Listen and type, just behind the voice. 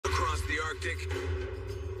hectic,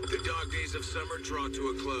 the dog days of summer draw to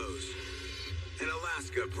a close, and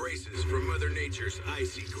Alaska braces for Mother Nature's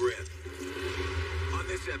icy grip. On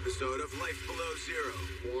this episode of Life Below Zero.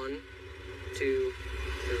 1, 2,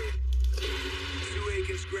 3. Sue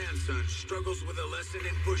Aiken's grandson struggles with a lesson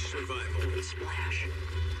in bush survival. Splash.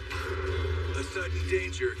 A sudden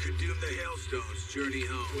danger could doom the Hailstones' journey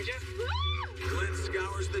home. Would you? Glenn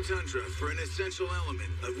scours the tundra for an essential element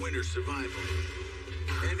of winter survival.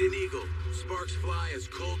 And in Eagle, sparks fly as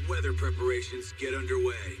cold weather preparations get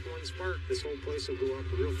underway. One spark, this whole place will go up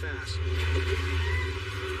real fast.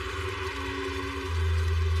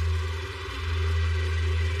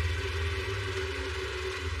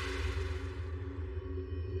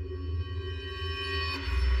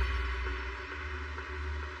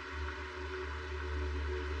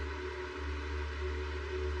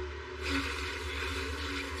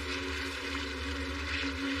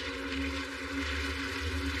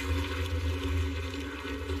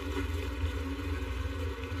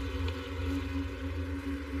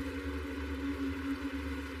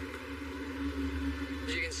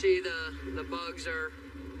 See, the bugs are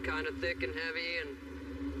kind of thick and heavy,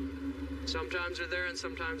 and sometimes they're there and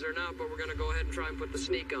sometimes they're not, but we're going to go ahead and try and put the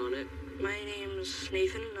sneak on it. My name's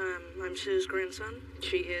Nathan. I'm Sue's grandson.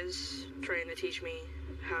 She is trying to teach me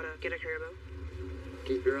how to get a caribou.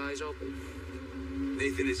 Keep your eyes open.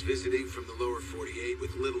 Nathan is visiting from the lower 48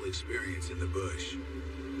 with little experience in the bush.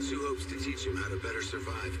 Sue hopes to teach him how to better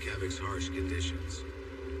survive Kavik's harsh conditions.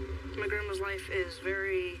 My grandma's life is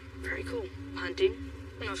very, very cool. Hunting.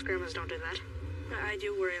 Most grandmas don't do that. I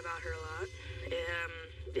do worry about her a lot.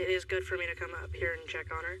 It is good for me to come up here and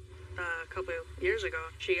check on her. A couple years ago,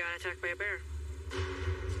 she got attacked by a bear.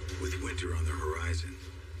 With winter on the horizon,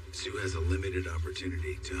 Sue has a limited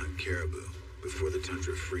opportunity to hunt caribou before the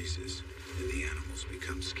tundra freezes and the animals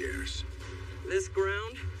become scarce. This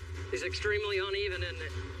ground is extremely uneven, isn't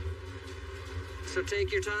it? So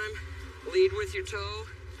take your time, lead with your toe,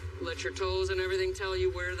 let your toes and everything tell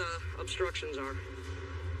you where the obstructions are.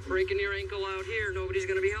 Breaking your ankle out here, nobody's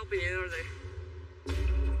gonna be helping you, are they?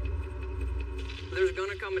 There's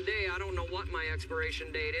gonna come a day, I don't know what my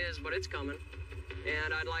expiration date is, but it's coming.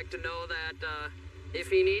 And I'd like to know that if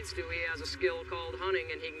he needs to, he has a skill called hunting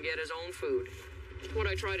and he can get his own food. What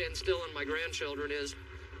I try to instill in my grandchildren is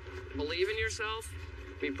believe in yourself,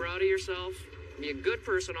 be proud of yourself, be a good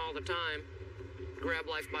person all the time, grab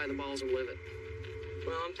life by the balls and live it.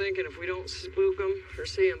 Well, I'm thinking if we don't spook them or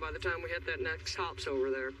see them by the time we hit that next hops over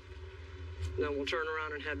there, then we'll turn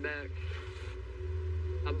around and head back.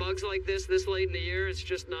 Bugs like this late in the year, it's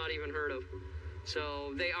just not even heard of.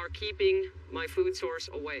 So they are keeping my food source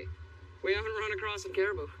away. We haven't run across some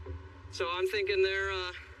caribou. So I'm thinking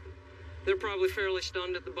they're probably fairly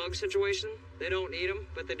stunned at the bug situation. They don't eat them,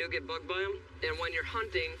 but they do get bugged by them. And when you're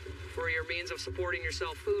hunting for your means of supporting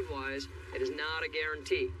yourself food-wise, it is not a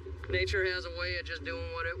guarantee. Nature has a way of just doing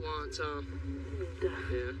what it wants, huh?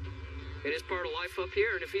 Yeah. It is part of life up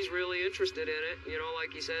here, and if he's really interested in it, you know,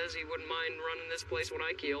 like he says, he wouldn't mind running this place when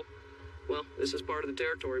I keel. Well, this is part of the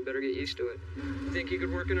territory, better get used to it. Think you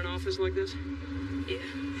could work in an office like this? Yeah.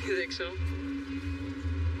 You think so?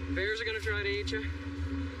 Bears are gonna try to eat you.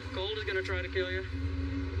 Cold is gonna try to kill you.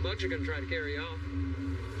 Bugs are gonna try to carry you off.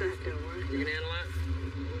 That don't work. You can handle that?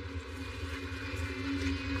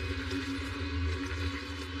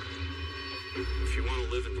 If you want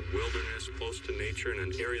to live in the wilderness, close to nature, in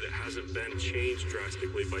an area that hasn't been changed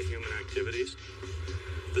drastically by human activities,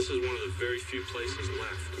 this is one of the very few places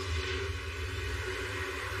left.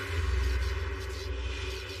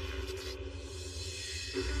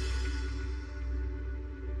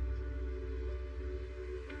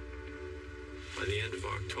 By the end of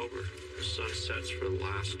October, the sun sets for the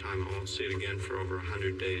last time. I won't see it again for over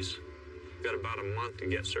 100 days. I've got about a month to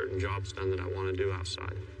get certain jobs done that I want to do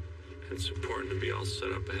outside. It's important to be all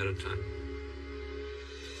set up ahead of time.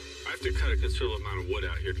 I have to cut a considerable amount of wood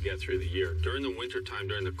out here to get through the year. During the winter time,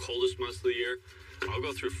 during the coldest months of the year, I'll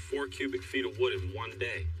go through 4 cubic feet of wood in one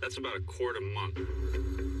day. That's about a quart a month.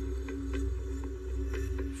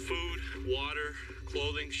 Food, water,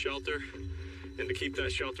 clothing, shelter, and to keep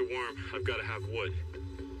that shelter warm, I've got to have wood.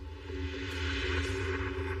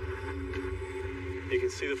 You can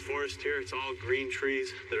see the forest here. It's all green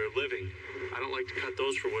trees that are living. I don't like to cut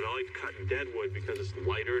those for wood. I like to cut dead wood because it's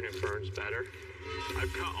lighter and it burns better.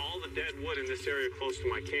 I've cut all the dead wood in this area close to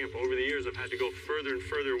my camp. Over the years, I've had to go further and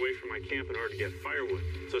further away from my camp in order to get firewood.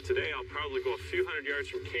 So today, I'll probably go a few hundred yards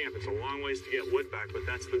from camp. It's a long ways to get wood back, but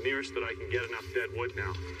that's the nearest that I can get enough dead wood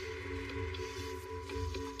now.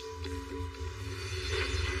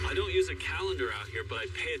 I don't use a calendar out here, but I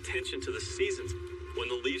pay attention to the seasons. When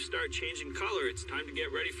the leaves start changing color, it's time to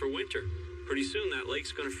get ready for winter. Pretty soon that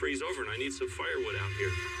lake's gonna freeze over and I need some firewood out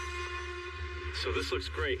here. So this looks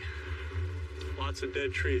great. Lots of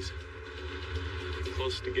dead trees.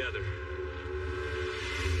 Close together.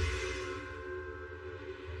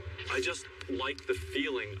 I just like the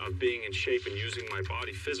feeling of being in shape and using my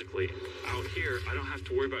body physically. Out here, I don't have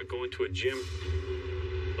to worry about going to a gym.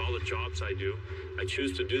 All the jobs I do, I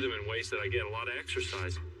choose to do them in ways that I get a lot of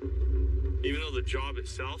exercise. Even though the job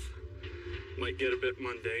itself might get a bit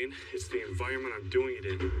mundane, it's the environment I'm doing it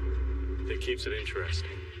in that keeps it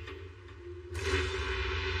interesting.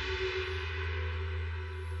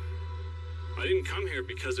 I didn't come here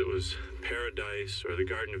because it was paradise or the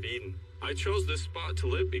Garden of Eden. I chose this spot to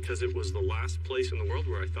live because it was the last place in the world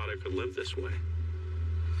where I thought I could live this way.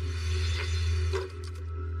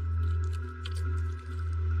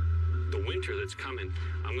 The winter that's coming,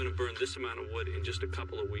 I'm gonna burn this amount of wood in just a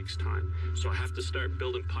couple of weeks' time. So I have to start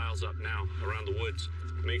building piles up now around the woods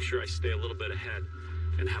to make sure I stay a little bit ahead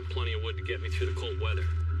and have plenty of wood to get me through the cold weather.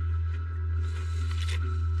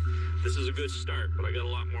 This is a good start, but I got a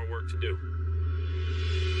lot more work to do.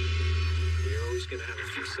 You're always going to have a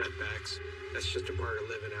few setbacks. That's just a part of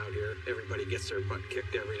living out here. Everybody gets their butt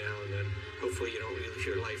kicked every now and then. Hopefully you don't lose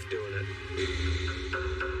your life doing it.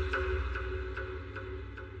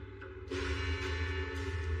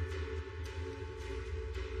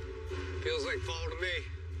 Feels like fall to me.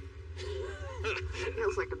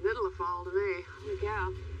 Feels like the middle of fall to me.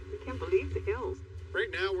 Yeah, I can't believe the hills.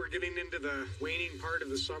 Right now we're getting into the waning part of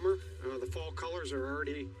the summer. The fall colors are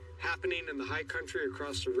already happening in the high country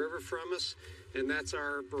across the river from us, and that's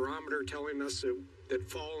our barometer telling us that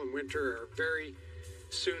fall and winter are very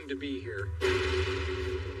soon to be here.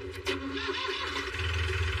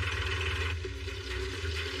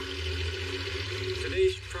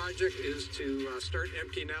 Today's project is to start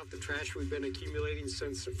emptying out the trash we've been accumulating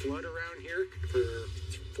since the flood around here for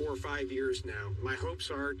 4 or 5 years now. My hopes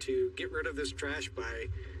are to get rid of this trash by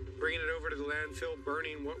bringing it over to the landfill,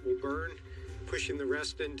 burning what will burn, pushing the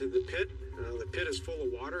rest into the pit. The pit is full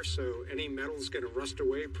of water, so any metal is going to rust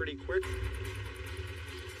away pretty quick.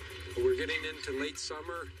 We're getting into late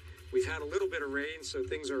summer. We've had a little bit of rain, so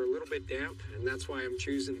things are a little bit damp, and that's why I'm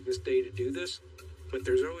choosing this day to do this. But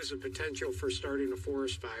there's always a potential for starting a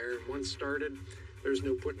forest fire, and once started, there's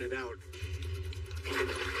no putting it out.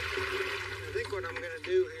 I think what I'm going to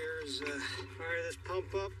do here is fire this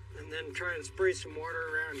pump up and then try and spray some water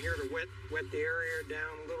around here to wet the area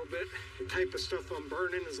down a little bit. The type of stuff I'm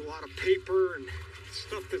burning is a lot of paper and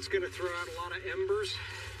stuff that's going to throw out a lot of embers.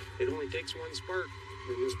 It only takes one spark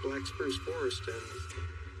in this black spruce forest,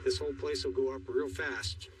 and this whole place will go up real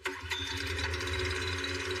fast.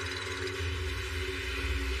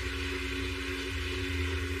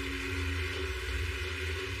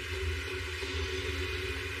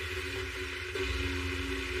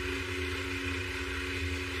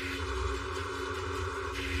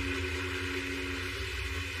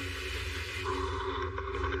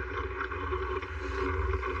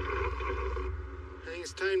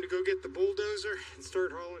 Time to go get the bulldozer and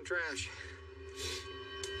start hauling trash.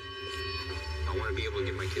 I want to be able to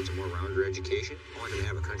give my kids a more rounder education. I want them to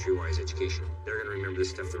have a country-wise education. They're going to remember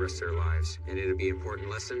this stuff the rest of their lives, and it'll be important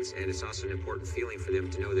lessons, and it's also an important feeling for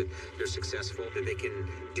them to know that they're successful, that they can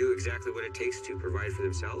do exactly what it takes to provide for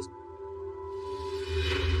themselves.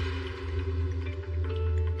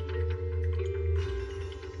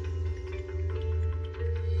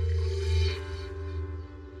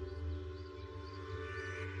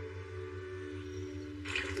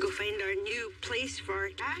 Place for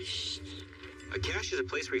a cache? A cache is a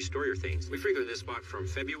place where you store your things. We frequent this spot from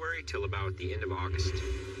February till about the end of August.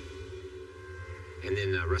 And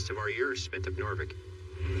then the rest of our year is spent up Norvik.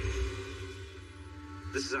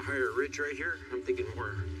 This is a higher ridge right here. I'm thinking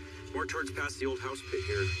more towards past the old house pit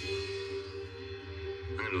here.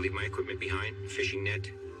 I'm going to leave my equipment behind, fishing net,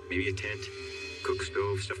 maybe a tent, cook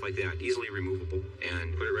stove, stuff like that, easily removable.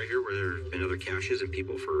 And put it right here where there have been other caches and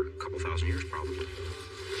people for a couple thousand years probably.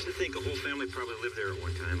 To think a whole family probably lived there at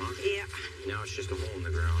one time, huh? Yeah. Now it's just a hole in the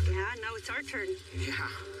ground. Yeah, now it's our turn. Yeah.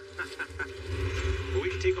 Well, we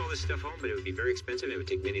could take all this stuff home, but it would be very expensive and it would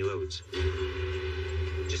take many loads.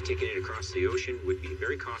 Just taking it across the ocean would be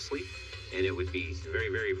very costly, and it would be very,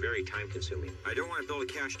 very, very time-consuming. I don't want to build a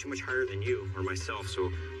cache too much higher than you or myself,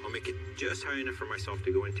 so I'll make it just high enough for myself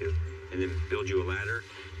to go into, and then build you a ladder,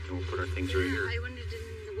 and we'll put our things right here. I wanted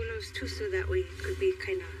in the willows too, so that way it could be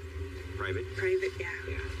kind of private, yeah.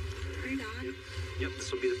 Right on. Yep,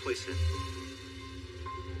 this will be the place then.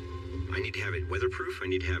 I need to have it weatherproof, I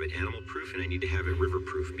need to have it animal-proof, and I need to have it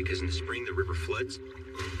river-proof, because in the spring the river floods.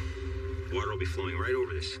 Water will be flowing right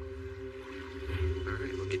over this. All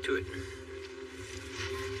right, we'll get to it.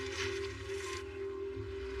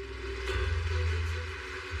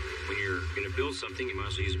 to build something, you might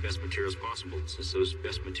as well use the best materials possible. Since those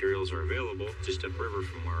best materials are available just upriver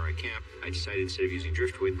from where I camp, I decided instead of using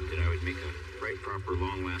driftwood that I would make a right, proper,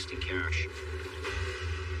 long-lasting cache.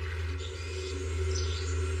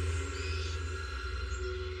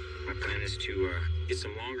 My plan is to get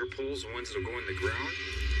some longer poles, the ones that'll go in the ground.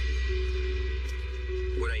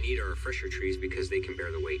 What I need are fresher trees because they can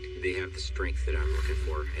bear the weight. They have the strength that I'm looking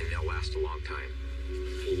for, and they'll last a long time.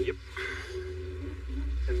 Yep.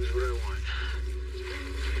 That is what I want.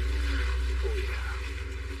 Oh,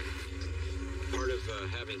 yeah. Part of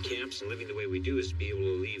having camps and living the way we do is to be able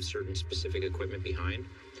to leave certain specific equipment behind.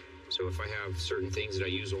 So if I have certain things that I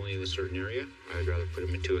use only in a certain area, I'd rather put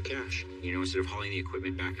them into a cache. You know, instead of hauling the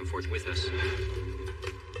equipment back and forth with us.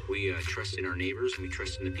 We trust in our neighbors, and we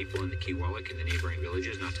trust in the people in the Kiwalik and the neighboring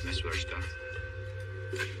villages not to mess with our stuff.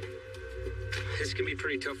 This can be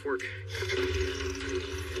pretty tough work.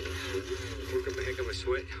 Work up a heck of a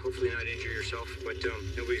sweat, hopefully not injure yourself, but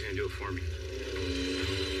nobody's gonna do it for me.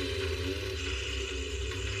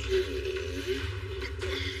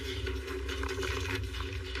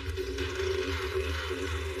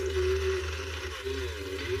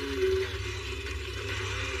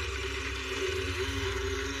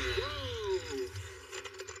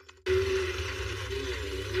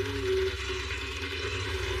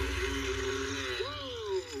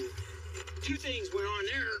 Two things went on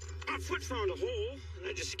there. My foot found a hole, and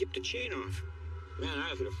I just skipped a chain off. Man,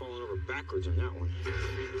 I could have fallen over backwards on that one.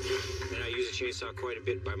 And I use a chainsaw quite a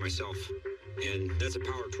bit by myself. And that's a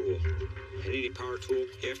power tool. And any power tool,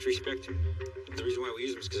 you have to respect them. The reason why we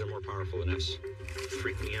use them is because they're more powerful than us.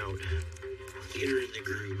 Freak me out. Get her in the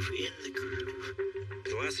groove, in the groove.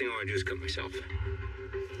 The last thing I want to do is cut myself.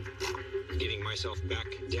 Getting myself back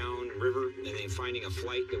down river and then finding a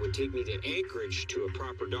flight that would take me to Anchorage to a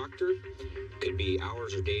proper doctor could be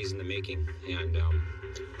hours or days in the making, and a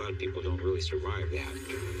lot of people don't really survive that.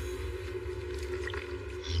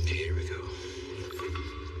 Okay, here we go.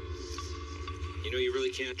 You know, you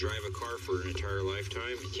really can't drive a car for an entire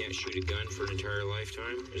lifetime. You can't shoot a gun for an entire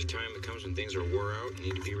lifetime. There's a time that comes when things are wore out and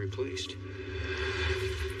need to be replaced.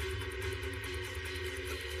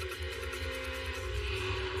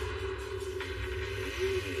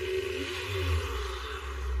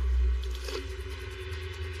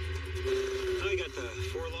 I got the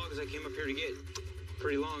 4 logs I came up here to get.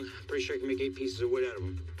 Pretty long. Pretty sure I can make 8 pieces of wood out of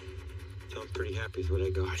them. So I'm pretty happy with what I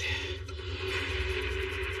got.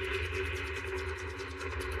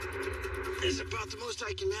 It's about the most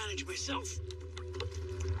I can manage myself.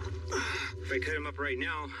 If I cut them up right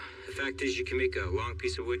now, the fact is you can make a long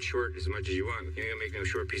piece of wood short as much as you want. You ain't gonna make no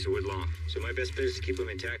short piece of wood long. So my best bet is to keep them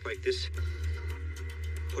intact like this.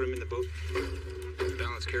 Put them in the boat,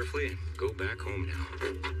 balance carefully, and go back home now.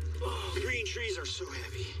 Oh, green trees are so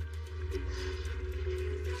heavy.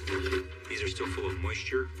 These are still full of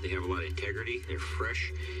moisture. They have a lot of integrity. They're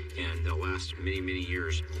fresh, and they'll last many, many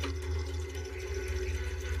years.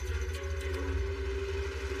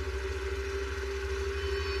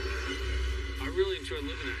 I really enjoy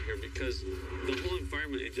living out here because the whole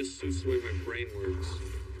environment, it just suits the way my brain works.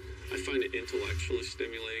 I find it intellectually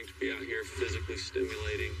stimulating to be out here, physically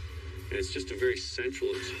stimulating, and it's just a very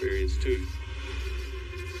central experience too.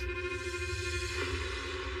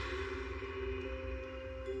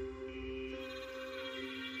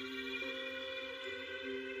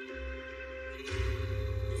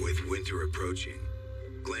 With winter approaching,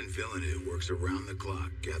 Glenn Villeneuve works around the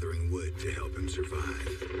clock gathering wood to help him survive.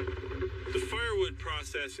 The firewood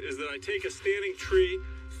process is that I take a standing tree,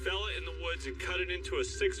 fell it in the woods, and cut it into a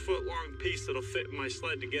 6-foot-long piece that'll fit in my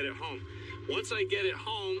sled to get it home. Once I get it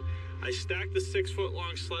home, I stack the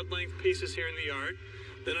 6-foot-long sled-length pieces here in the yard.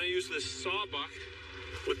 Then I use this sawbuck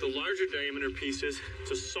with the larger diameter pieces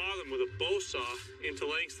to saw them with a bow saw into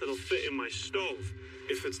lengths that'll fit in my stove.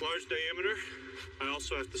 If it's large diameter, I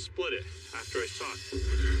also have to split it after I saw it.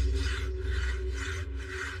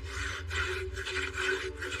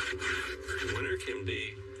 Winter can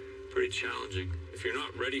be pretty challenging if you're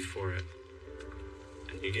not ready for it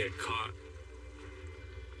and you get caught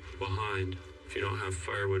behind. If you don't have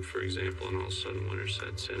firewood, for example, and all of a sudden winter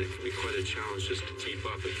sets in, it can be quite a challenge just to keep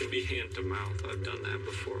up. It can be hand to mouth. I've done that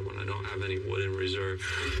before when I don't have any wood in reserve.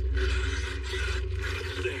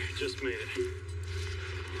 There, just made it.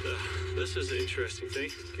 This is an interesting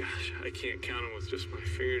thing. Gosh, I can't count them with just my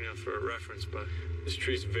fingernail for a reference, but this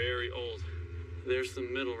tree's very old. There's the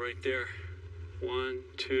middle right there. 1,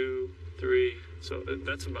 2, 3. So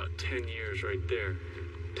that's about 10 years right there.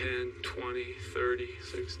 10, 20, 30,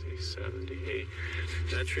 60, 70, 80.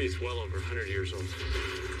 That tree's well over 100 years old.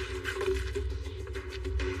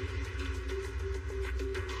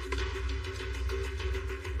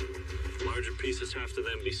 Larger pieces have to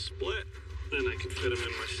then be split, then I can fit them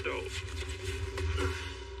in my stove.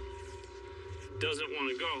 Doesn't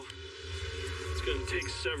want to go. It's going to take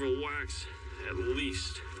several whacks, at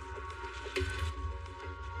least. A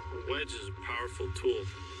wedge is a powerful tool.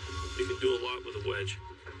 You can do a lot with a wedge.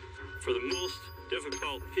 For the most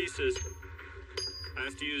difficult pieces, I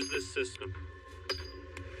have to use this system.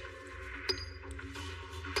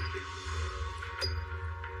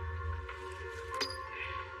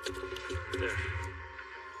 There.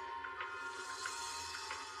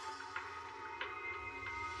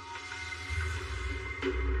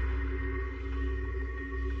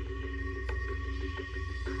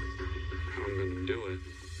 How I'm gonna do it.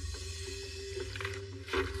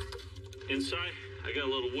 Inside, I got a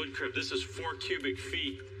little wood crib. This is 4 cubic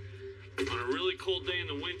feet. On a really cold day in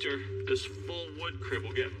the winter, this full wood crib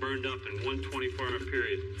will get burned up in one 24-hour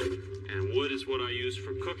period. And wood is what I use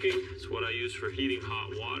for cooking. It's what I use for heating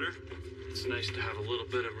hot water. It's nice to have a little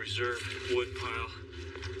bit of reserved wood pile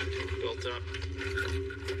built up.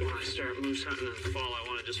 When I start moose hunting in the fall, I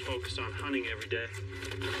want to just focus on hunting every day.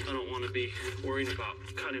 I don't want to be worrying about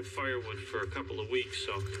cutting firewood for a couple of weeks,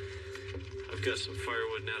 so I've got some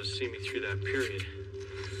firewood now to see me through that period.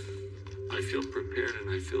 I feel prepared and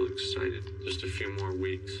I feel excited. Just a few more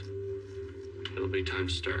weeks. It'll be time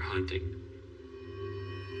to start hunting.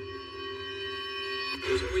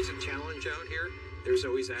 There's always a challenge out here. There's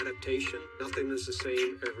always adaptation. Nothing is the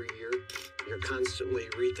same every year. You're constantly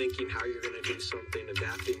rethinking how you're going to do something,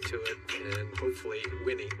 adapting to it, and hopefully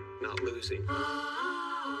winning, not losing. We'll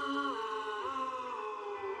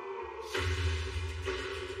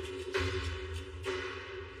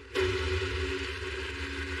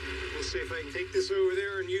see if I can take this over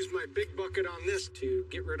there and use my big bucket on this to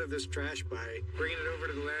get rid of this trash by bringing it over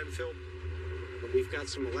to the landfill. We've got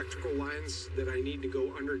some electrical lines that I need to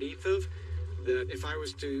go underneath of, that if I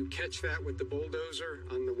was to catch that with the bulldozer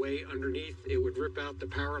on the way underneath, it would rip out the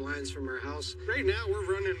power lines from our house. Right now, we're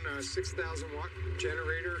running a 6,000 watt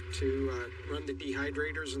generator to run the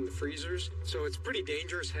dehydrators and the freezers. So it's pretty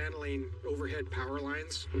dangerous handling overhead power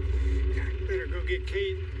lines. Better go get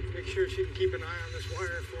Kate, make sure she can keep an eye on this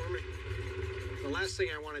wire for me. The last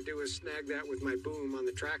thing I want to do is snag that with my boom on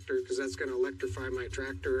the tractor, because that's going to electrify my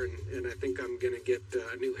tractor, and I think I'm going to get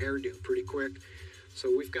a new hairdo pretty quick. So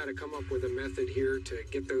we've got to come up with a method here to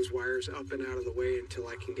get those wires up and out of the way until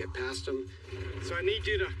I can get past them. So I need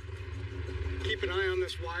you to keep an eye on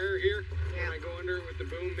this wire here. Yeah. When I go under it with the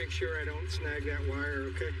boom, make sure I don't snag that wire,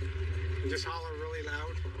 okay? And just holler really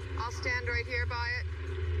loud. I'll stand right here by it.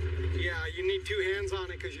 Yeah, you need 2 hands on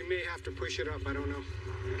it because you may have to push it up. I don't know.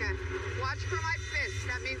 Okay. Watch for my fist.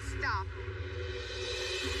 That means stop.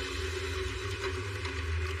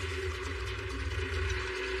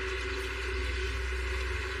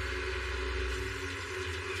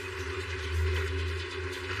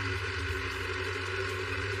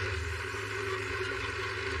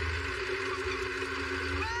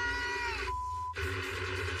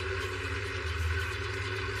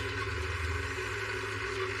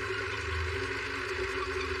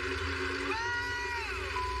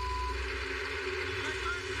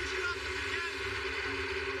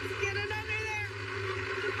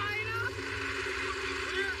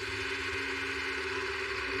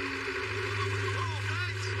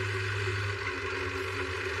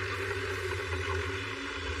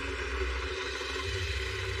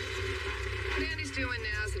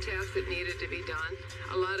 That needed to be done.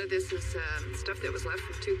 A lot of this is stuff that was left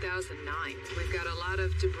from 2009. We've got a lot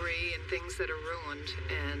of debris and things that are ruined,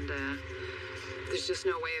 and there's just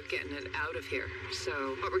no way of getting it out of here.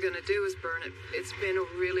 So what we're going to do is burn it. It's been a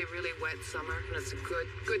really, really wet summer, and it's a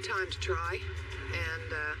good time to try.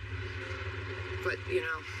 And but you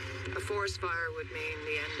know, a forest fire would mean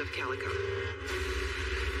the end of Calico.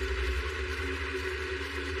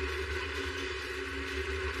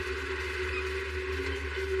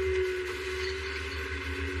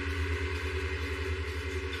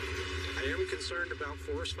 Concerned about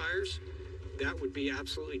forest fires. That would be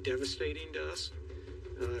absolutely devastating to us.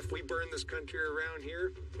 If we burn this country around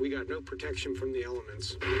here, we got no protection from the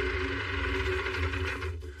elements. All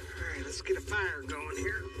right, let's get a fire going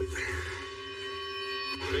here.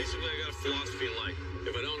 Basically, I got a philosophy in life.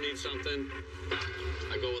 If I don't need something,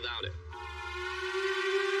 I go without it.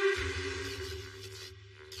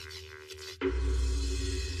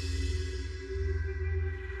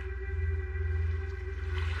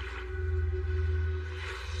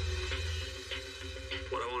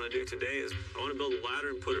 Today is I want to build a ladder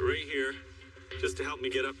and put it right here just to help me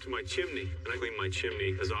get up to my chimney. And I clean my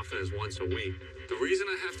chimney as often as once a week. The reason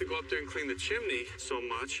I have to go up there and clean the chimney so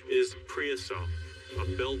much is creosote, a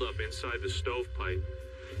buildup inside the stovepipe.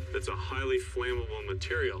 that's a highly flammable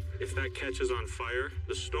material. If that catches on fire,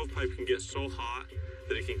 the stovepipe can get so hot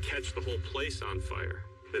that it can catch the whole place on fire.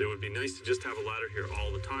 That it would be nice to just have a ladder here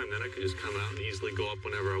all the time. Then I could just come out and easily go up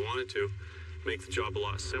whenever I wanted to. Make the job a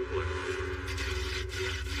lot simpler.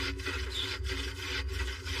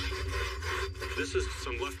 This is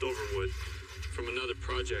some leftover wood from another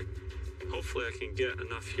project. Hopefully I can get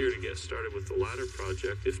enough here to get started with the ladder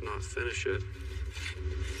project, if not finish it.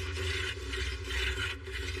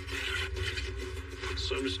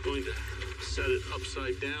 So I'm just going to set it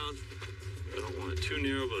upside down. I don't want it too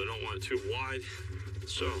narrow, but I don't want it too wide.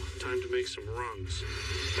 So, time to make some rungs.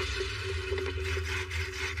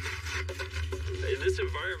 In this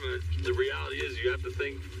environment, the reality is you have to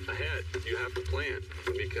think ahead. You have to plan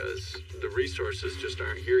because the resources just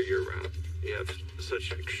aren't here year-round. You have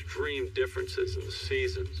such extreme differences in the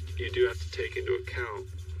seasons. You do have to take into account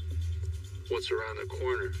what's around the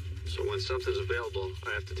corner. So when something's available,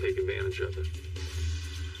 I have to take advantage of it.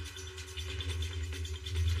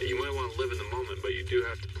 You might want to live in the moment, but you do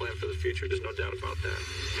have to plan for the future. There's no doubt about that.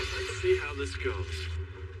 Let's see how this goes.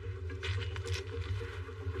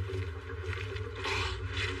 Oh,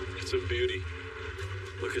 it's a beauty.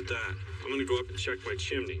 Look at that. I'm going to go up and check my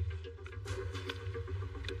chimney.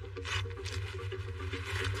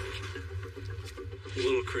 A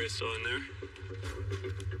little creosote in there.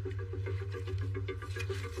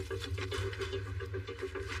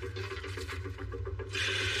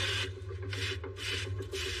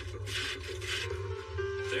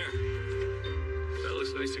 There. That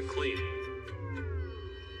looks nice and clean.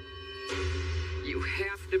 You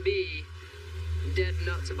have to be dead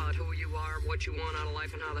nuts about who you are, what you want out of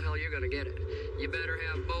life, and how the hell you're gonna get it. You better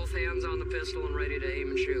have both hands on the pistol and ready to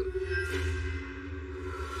aim and shoot.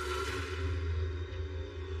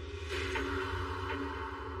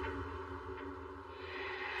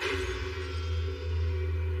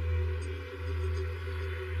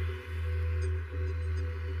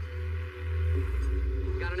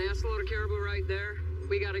 Got an ass load of caribou right there.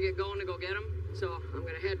 We gotta get going to go get them, so I'm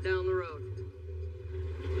gonna head down the road.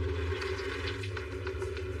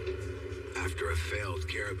 After a failed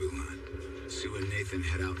caribou hunt, Sue and Nathan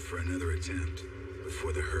head out for another attempt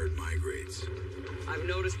before the herd migrates. I've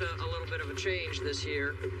noticed a little bit of a change this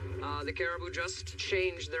year. The caribou just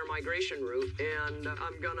changed their migration route, and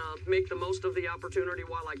I'm gonna make the most of the opportunity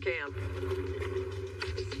while I can.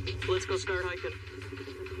 Let's go start hiking.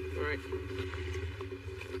 All right.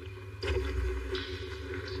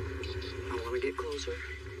 I want to get closer,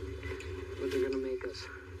 but they're gonna make us.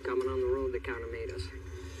 Coming on the road, they kind of made us.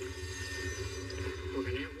 We're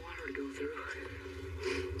gonna have water to go through.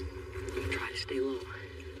 Try to stay low.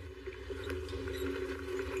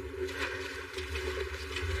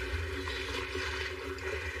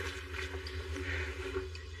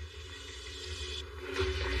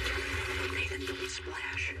 Nathan, don't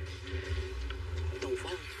splash. Don't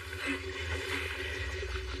fall.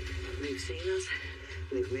 They've seen us.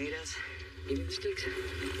 They've made us. Give me the sticks.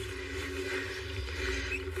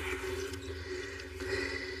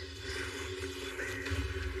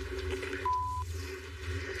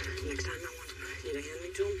 Next time I want you to hand me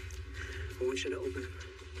to him, I want you to open him.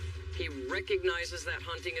 He recognizes that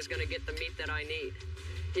hunting is going to get the meat that I need.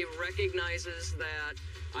 He recognizes that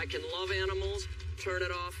I can love animals, turn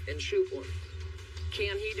it off, and shoot one.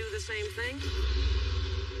 Can he do the same thing?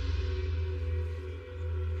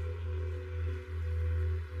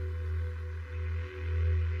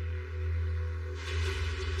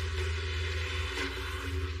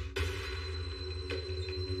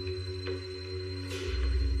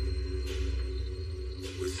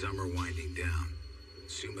 With summer winding down,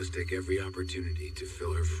 Sue must take every opportunity to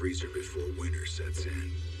fill her freezer before winter sets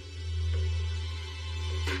in.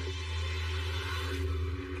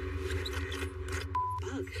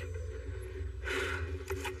 Bugs.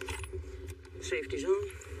 Safety's on.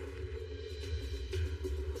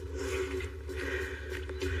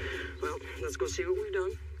 Well, let's go see what we've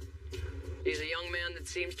done. He's a young man that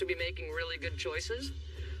seems to be making really good choices.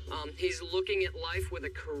 He's looking at life with a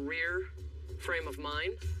career frame of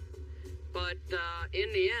mind. But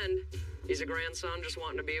in the end, he's a grandson just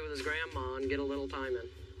wanting to be with his grandma and get a little time in.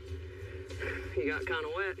 He got kind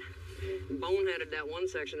of wet. Boneheaded that one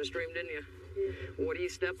section of the stream, didn't you? What do you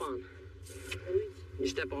step on? You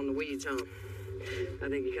step on the weeds, huh? I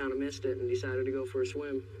think you kind of missed it and decided to go for a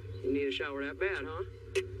swim. You need a shower that bad, huh?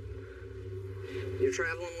 You're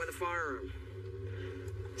traveling with a firearm.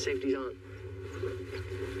 Safety's on.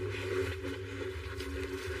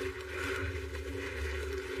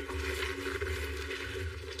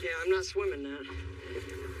 Yeah, I'm not swimming that.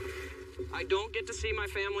 I don't get to see my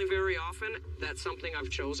family very often. That's something I've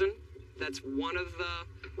chosen. That's one of the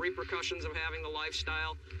repercussions of having the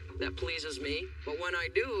lifestyle that pleases me. But when I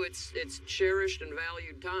do, it's cherished and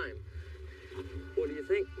valued time. What do you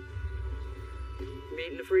think?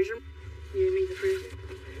 Meat in the freezer? Yeah, meat in the freezer.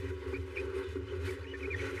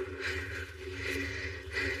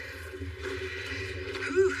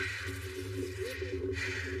 Whew.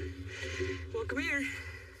 Well, come here.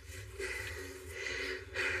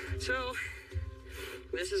 So,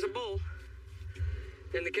 this is a bull.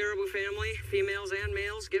 In the caribou family, females and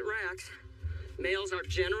males get racks. Males are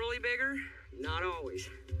generally bigger, not always.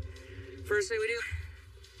 First thing we do,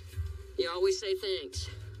 you always say thanks.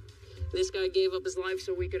 This guy gave up his life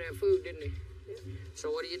so we could have food, didn't he? Yeah.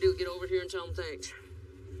 So what do? Get over here and tell him thanks.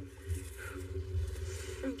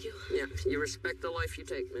 Thank you. Yeah, you respect the life you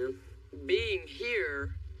take, man. Being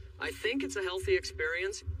here, I think it's a healthy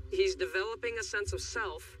experience. He's developing a sense of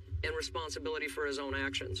self and responsibility for his own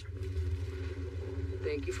actions.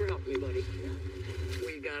 Thank you for helping me, buddy.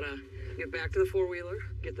 We gotta get back to the four-wheeler,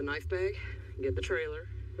 get the knife bag, get the trailer,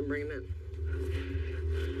 and bring him in.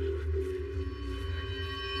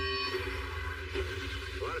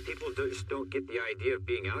 A lot of people just don't get the idea of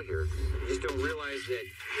being out here. You just don't realize that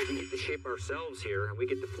we get to shape ourselves here and we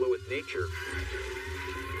get to flow with nature.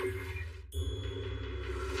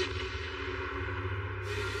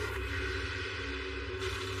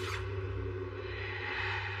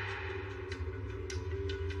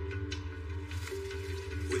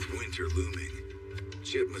 With winter looming,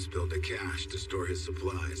 Chip must build a cache to store his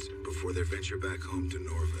supplies before their venture back home to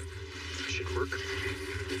Norvik. Should work.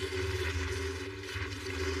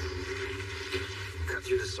 Cut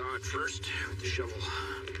through the sod first with the shovel.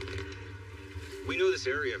 We know this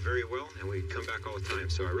area very well, and we come back all the time,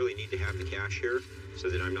 so I really need to have the cache here so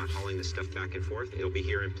that I'm not hauling this stuff back and forth. It'll be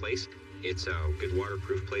here in place. It's a good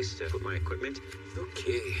waterproof place to put my equipment.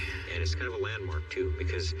 Okay. And it's kind of a landmark, too,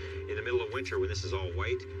 because in the middle of winter, when this is all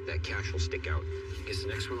white, that cache will stick out. I guess the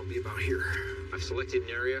next one will be about here. I've selected an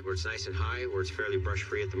area where it's nice and high, where it's fairly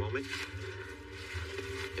brush-free at the moment.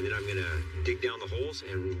 And then I'm going to dig down the holes,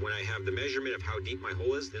 and when I have the measurement of how deep my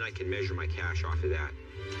hole is, then I can measure my cache off of that.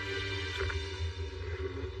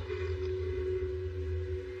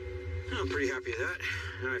 I'm pretty happy with that.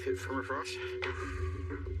 Now I've hit permafrost.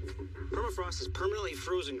 Permafrost is permanently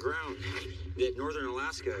frozen ground that northern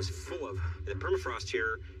Alaska is full of. The permafrost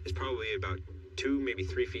here is probably about 2, maybe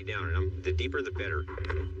 3 feet down, and the deeper the better.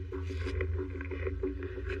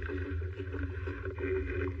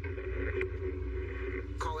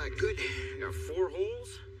 Call that good. I got 4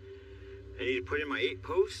 holes. I need to put in my 8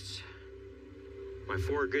 posts, my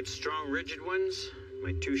 4 good, strong, rigid ones,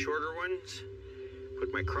 my 2 shorter ones,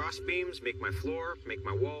 put my cross beams, make my floor, make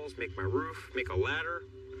my walls, make my roof, make a ladder,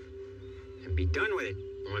 and be done with it.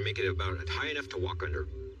 I want to make it about high enough to walk under.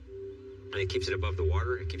 And it keeps it above the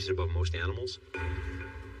water. It keeps it above most animals. It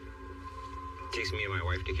takes me and my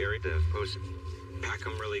wife to carry the posts, pack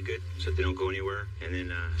them really good so that they don't go anywhere, and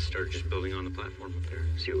then start just building on the platform up there.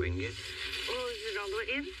 See what we can get. Oh, is it all the way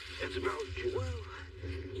in? It's about...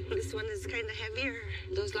 Whoa. This one is kind of heavier.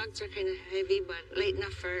 Those logs are kind of heavy, but light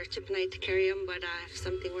enough for Chip and I to carry them. But if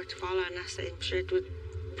something were to fall on us, I'm sure it would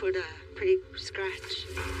put a pretty scratch.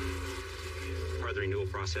 Part of the renewal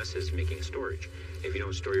process is making a storage. If you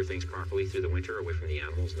don't store your things properly through the winter, away from the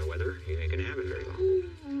animals and the weather, you ain't gonna have it very long.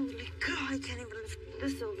 Holy God, I can't even lift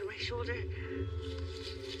this over my shoulder.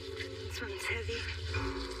 This one's heavy.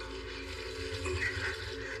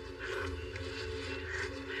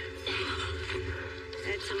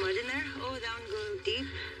 Add some mud in there. Oh, that one go deep.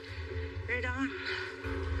 Right on.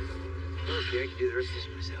 Okay, I can do the rest of this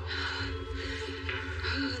myself.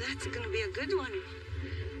 Oh, that's gonna be a good one.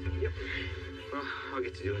 Yep. Well, I'll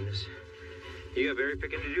get to doing this. You got berry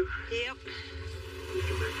picking to do? Yep.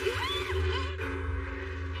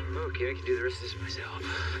 Okay, I can do the rest of this myself.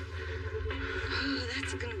 Oh,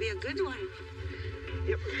 that's gonna be a good one.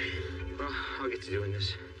 Yep. Well, I'll get to doing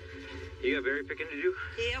this. You got berry picking to do?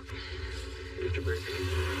 Yep. Get your berry picking.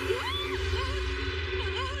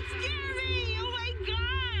 Oh, it's scary! Oh my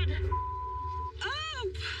God!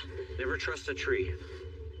 Oh! Never trust a tree.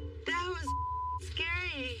 That was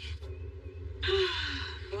scary.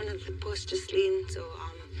 One of the posts just leaned, so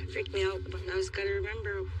freaked me out. But I just gotta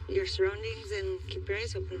remember your surroundings and keep your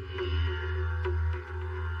eyes open.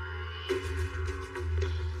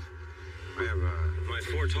 I have my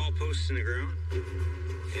 4 tall posts in the ground,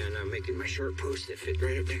 and I'm making my short posts that fit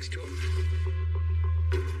right up next to them.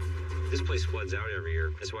 This place floods out every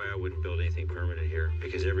year. That's why I wouldn't build anything permanent here,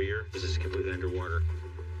 because every year this is completely underwater.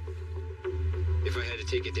 If I had to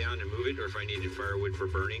take it down and move it, or if I needed firewood for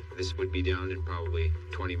burning, this would be down in probably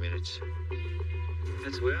 20 minutes.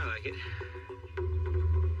 That's the way I like it.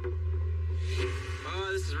 Oh,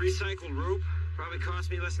 this is recycled rope. Probably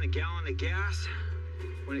cost me less than a gallon of gas.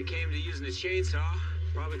 When it came to using a chainsaw,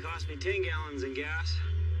 probably cost me 10 gallons in gas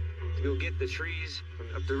to go get the trees from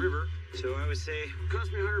up the river. So I would say it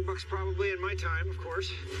cost me $100 probably in my time, of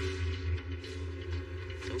course.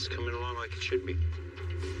 It's coming along like it should be.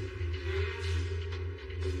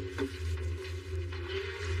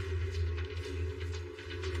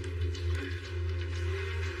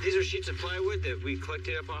 These are sheets of plywood that we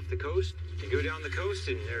collected up off the coast. You go down the coast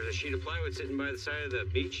and there's a sheet of plywood sitting by the side of the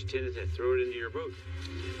beach. You tend to throw it into your boat.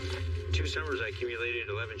 2 summers I accumulated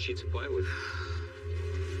 11 sheets of plywood.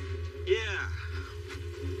 Yeah,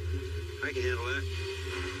 I can handle that.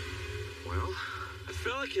 Well, a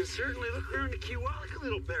fella can certainly look around the Kewalik a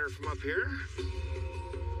little better from up here.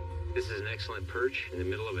 This is an excellent perch in the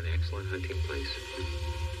middle of an excellent hunting place.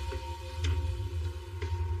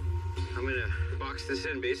 I'm gonna box this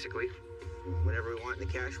in basically. Whenever we want in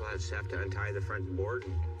the cache, we'll just have to untie the front board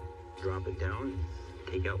and drop it down and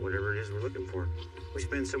take out whatever it is we're looking for. We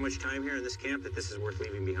spend so much time here in this camp that this is worth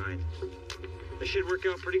leaving behind. This should work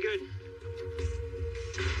out pretty good.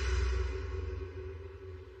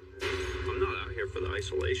 I'm not out here for the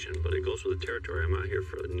isolation, but it goes with the territory. I'm out here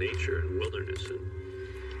for nature and wilderness, and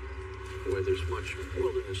where there's much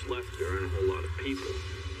wilderness left, there aren't a whole lot of people.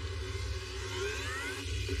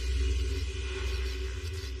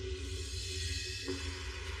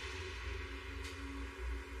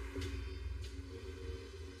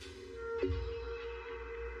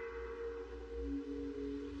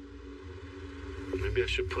 Maybe I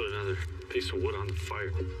should put another piece of wood on the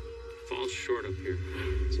fire. Fall's short up here.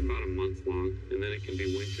 It's about a month long, and then it can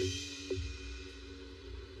be winter.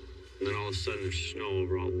 And then all of a sudden there's snow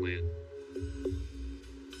over all the land.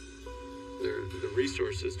 The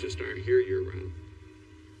resources just aren't here year-round.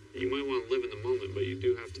 You might want to live in the moment, but you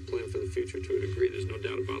do have to plan for the future to a degree. There's no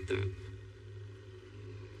doubt about that.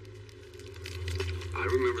 I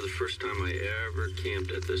remember the first time I ever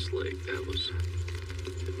camped at this lake.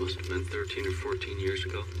 It must have been 13 or 14 years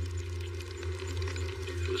ago.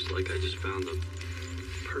 It was like I just found the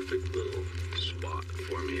perfect little spot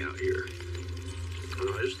for me out here. And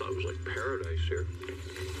I just thought it was like paradise here.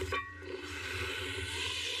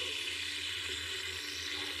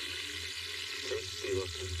 Tasty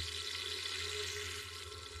looking.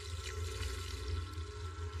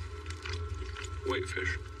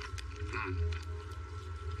 Whitefish.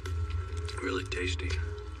 Really tasty.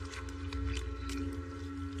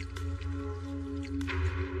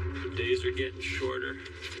 The days are getting shorter.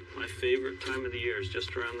 My favorite time of the year is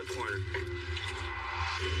just around the corner.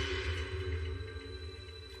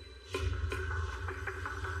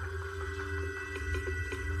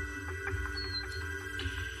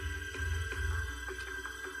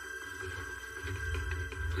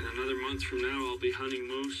 In another month from now, I'll be hunting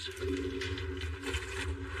moose.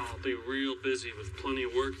 I'll be real busy with plenty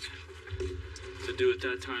of work to do at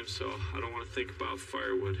that time, so I don't want to think about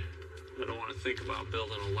firewood. I don't want to think about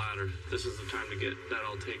building a ladder. This is the time to get that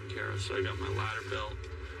all taken care of. So I got my ladder built,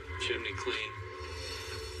 chimney clean,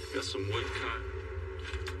 got some wood cut.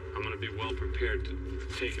 I'm going to be well prepared to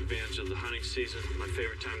take advantage of the hunting season, my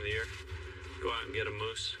favorite time of the year. Go out and get a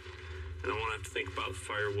moose. And I won't have to think about the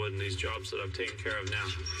firewood and these jobs that I've taken care of now.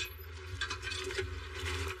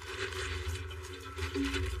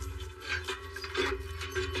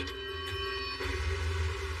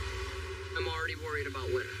 I'm already worried about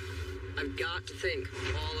winter. I've got to think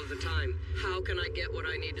all of the time, how can I get what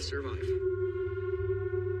I need to survive?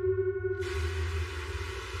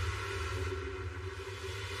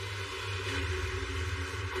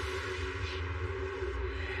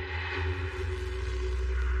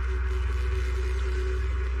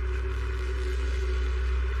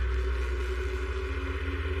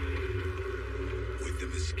 With the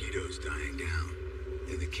mosquitoes dying down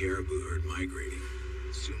and the caribou herd migrating,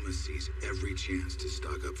 Suma sees every chance to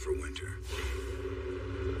stock up for winter.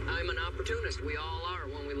 I'm an opportunist. We all are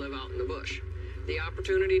when we live out in the bush. The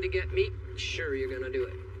opportunity to get meat, sure, you're gonna do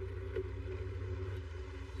it.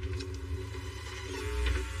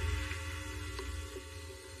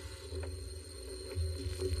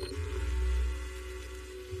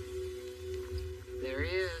 There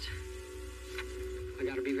he is. I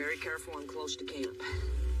gotta be very careful. I'm close to camp.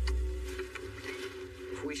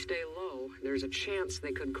 If we stay low, there's a chance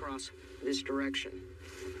they could cross this direction.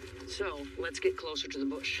 So, let's get closer to the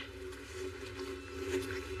bush.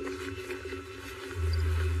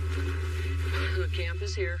 The camp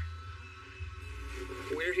is here.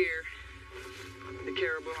 We're here. The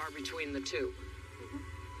caribou are between the two.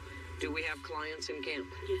 Do we have clients in camp?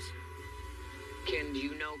 Yes. Can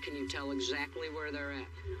you tell exactly where they're at?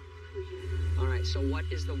 All right, so what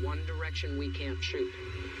is the one direction we can't shoot?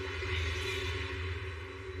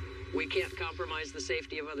 We can't compromise the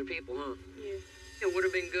safety of other people, huh? Yeah. It would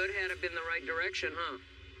have been good had it been the right direction, huh?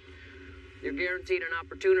 You're guaranteed an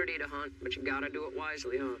opportunity to hunt, but you gotta do it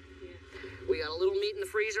wisely, huh? Yeah. We got a little meat in the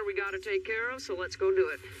freezer we gotta take care of, so let's go do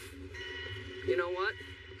it. You know what?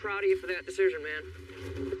 I'm proud of you for that decision, man.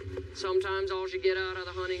 Sometimes all you get out of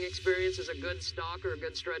the hunting experience is a good stalk or a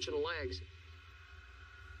good stretch of the legs.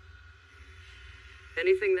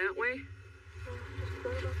 Anything that way?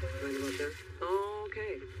 Right about there? Oh,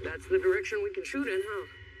 okay. That's the direction we can shoot in, huh?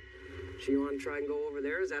 So you want to try and go over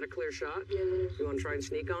there? Is that a clear shot? Yeah, it is. You want to try and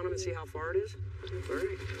sneak on him and see how far it is? All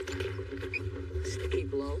right.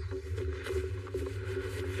 Keep low.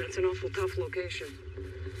 That's an awful tough location.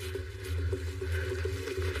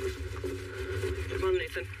 Come on,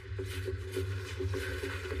 Nathan.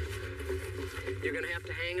 You're gonna have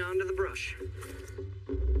to hang on to the brush.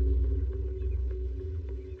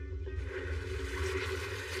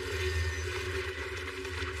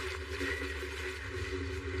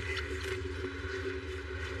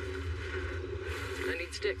 I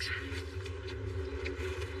need sticks.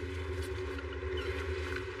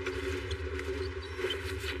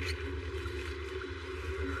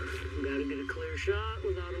 Gotta get a clear shot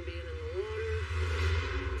without him being in the water.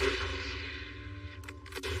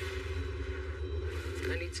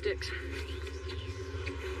 I need sticks.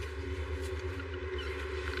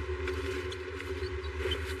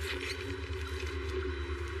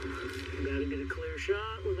 Gotta get a clear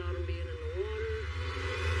shot without him being in the water.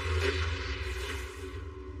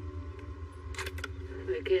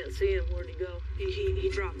 I can't see him. Where'd he go? He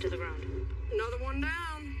dropped to the ground. Another one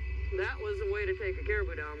down. That was the way to take a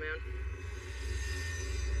caribou down, man.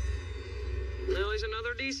 Well, he's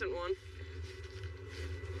another decent one.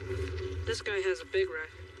 This guy has a big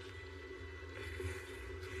rack.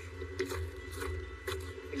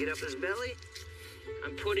 I get up his belly.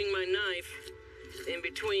 I'm putting my knife in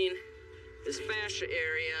between his fascia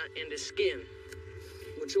area and his skin.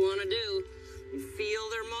 What you want to do, you feel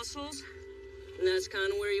their muscles, and that's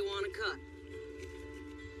kind of where you want to cut.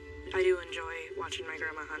 I do enjoy watching my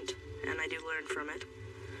grandma hunt, and I do learn from it.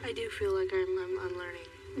 I do feel like I'm learning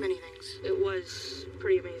many things. It was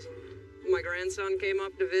pretty amazing. My grandson came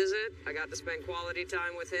up to visit. I got to spend quality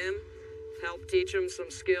time with him, help teach him some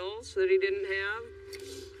skills that he didn't have.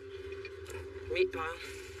 Meat pile.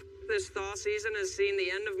 This thaw season has seen the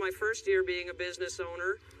end of my first year being a business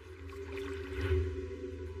owner.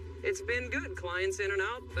 It's been good, clients in and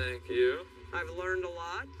out. Thank you. I've learned a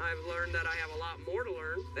lot. I've learned that I have a lot more to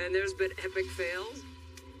learn. And there's been epic fails.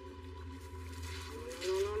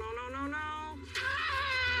 No.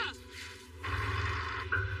 Ah!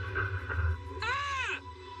 Ah!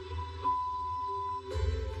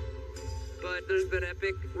 But there's been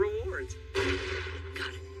epic rewards.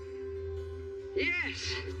 Got it.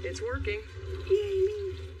 Yes, it's working. Yay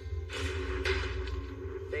me.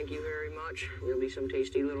 Thank you very much. There'll be some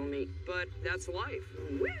tasty little meat. But that's life.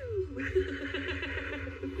 Woo!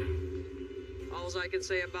 Alls I can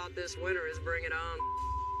say about this winter is bring it on.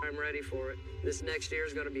 I'm ready for it. This next year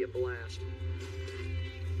is going to be a blast.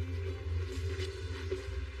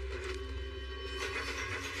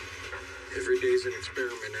 Every day's an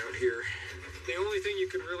experiment out here. The only thing you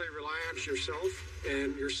can really rely on is yourself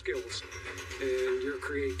and your skills and your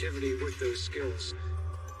creativity with those skills.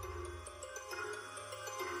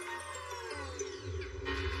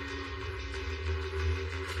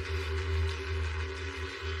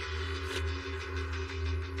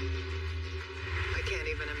 I can't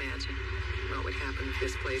even imagine what would happen if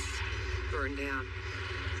this place burned down.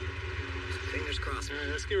 Fingers crossed. All right,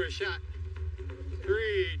 let's give it a shot.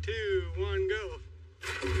 3, 2, 1, go.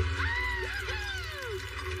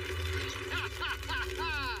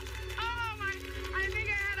 Oh, I think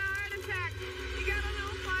I had a heart attack. You got a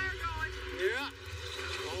little fire going. Yeah.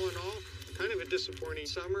 All in all, kind of a disappointing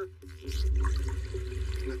summer.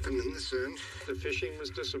 Nothing in this end. The fishing was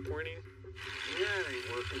disappointing. Yeah, it ain't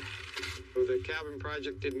working. So the cabin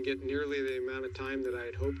project didn't get nearly the amount of time that I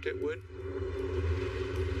had hoped it would.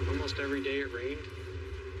 Almost every day it rained.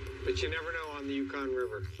 But you never know on the Yukon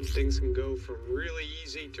River. Things can go from really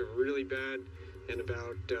easy to really bad in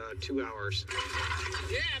about 2 hours.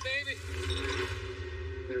 Yeah, baby!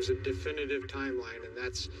 There's a definitive timeline, and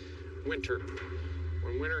that's winter.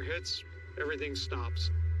 When winter hits, everything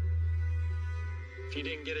stops. If you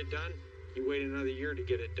didn't get it done, you wait another year to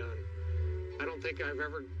get it done. I don't think I've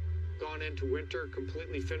ever gone into winter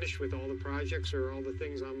completely finished with all the projects or all the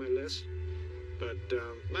things on my list. But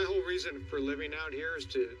my whole reason for living out here is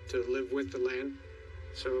to live with the land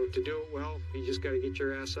So to do it well, you just got to get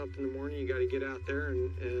your ass up in the morning. You got to get out there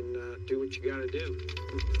and do what you got to do.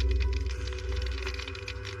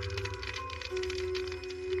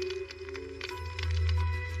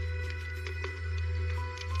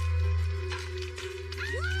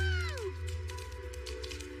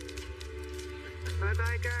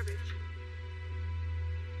 Bye-bye, garbage.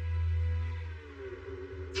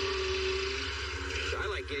 I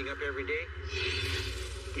like getting up every day.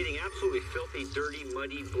 Getting absolutely filthy, dirty,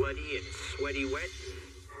 muddy, bloody, and sweaty wet.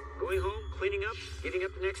 Going home, cleaning up, getting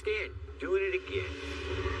up the next day and doing it again.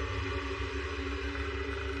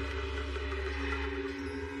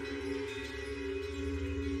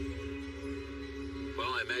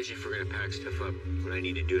 Well, I imagine if we're gonna pack stuff up, what I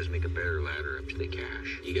need to do is make a better ladder up to the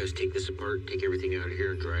cache. You guys take this apart, take everything out of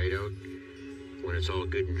here and dry it out. When it's all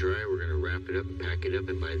good and dry, we're gonna wrap it up and pack it up,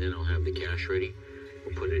 and by then I'll have the cache ready.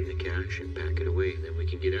 We'll put it in the cache and pack it away, and then we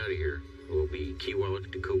can get out of here. We'll be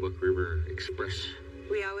Kiwalik to Kobuk River Express.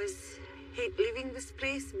 We always hate leaving this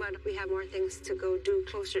place, but we have more things to go do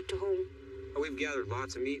closer to home. We've gathered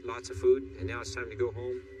lots of meat, lots of food, and now it's time to go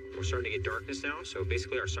home. We're starting to get darkness now, so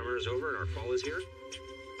basically our summer is over and our fall is here.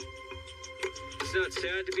 It's not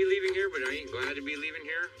sad to be leaving here, but I ain't glad to be leaving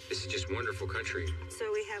here. This is just wonderful country.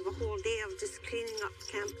 So we have a whole day of just cleaning up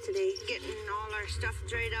camp today, getting all our stuff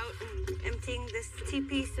dried out and emptying this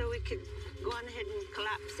teepee so we could go on ahead and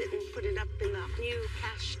collapse it and put it up in the new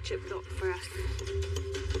cache chip built for us.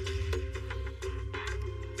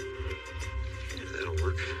 Yeah, that'll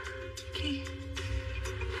work. Okay.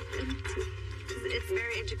 Empty. It's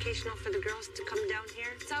very educational for the girls to come down here.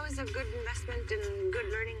 It's always a good investment and good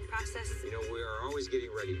learning process. You know, we are always getting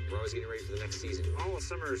ready. We're always getting ready for the next season. All of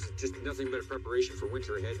summer is just nothing but a preparation for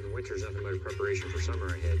winter ahead, and winter is nothing but a preparation for summer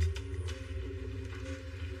ahead.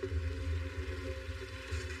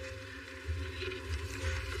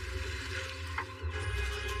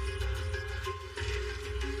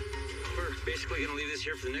 We're basically going to leave this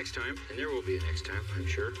here for the next time, and there will be a next time, I'm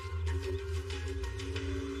sure.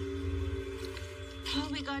 All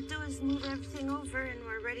we gotta do is move everything over and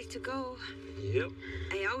we're ready to go. Yep.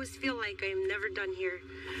 I always feel like I'm never done here.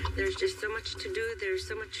 There's just so much to do. There's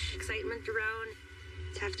so much excitement around.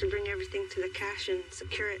 To have to bring everything to the cache and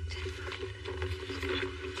secure it.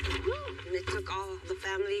 And it took all the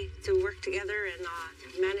family to work together and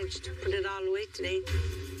manage to put it all away today.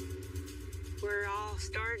 We're all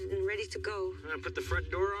started and ready to go. I'm gonna put the front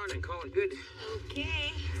door on and call it good.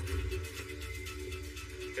 Okay.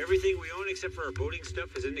 Everything we own except for our boating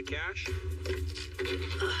stuff is in the cache.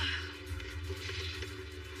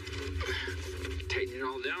 Tighten it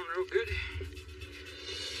all down real good.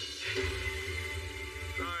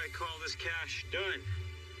 I call this cache done.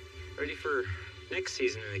 Ready for next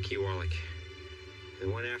season in the Kiwalik. The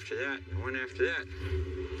one after that, and one after that.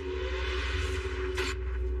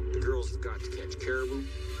 The girls have got to catch caribou.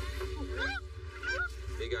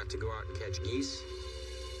 They got to go out and catch geese.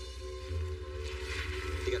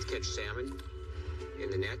 They got to catch salmon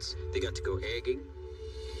in the nets. They got to go egging.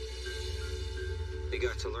 They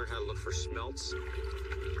got to learn how to look for smelts.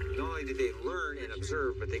 Not only did they learn and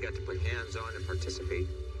observe, but they got to put hands on and participate.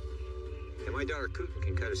 And my daughter Cooten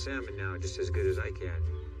can cut a salmon now just as good as I can.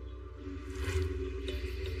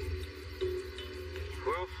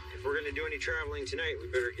 Well, if we're going to do any traveling tonight, we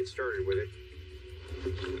better get started with it.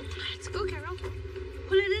 Let's go, Carol.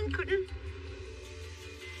 Pull it in, Cooten.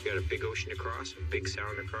 We got a big ocean to cross, a big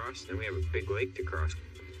sound to cross, then we have a big lake to cross.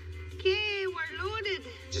 Okay, we're loaded.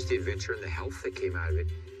 Just the adventure and the health that came out of it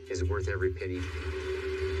is worth every penny.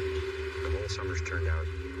 The whole summer's turned out.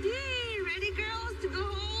 Yay, ready, girls, to go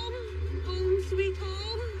home? Home, sweet home.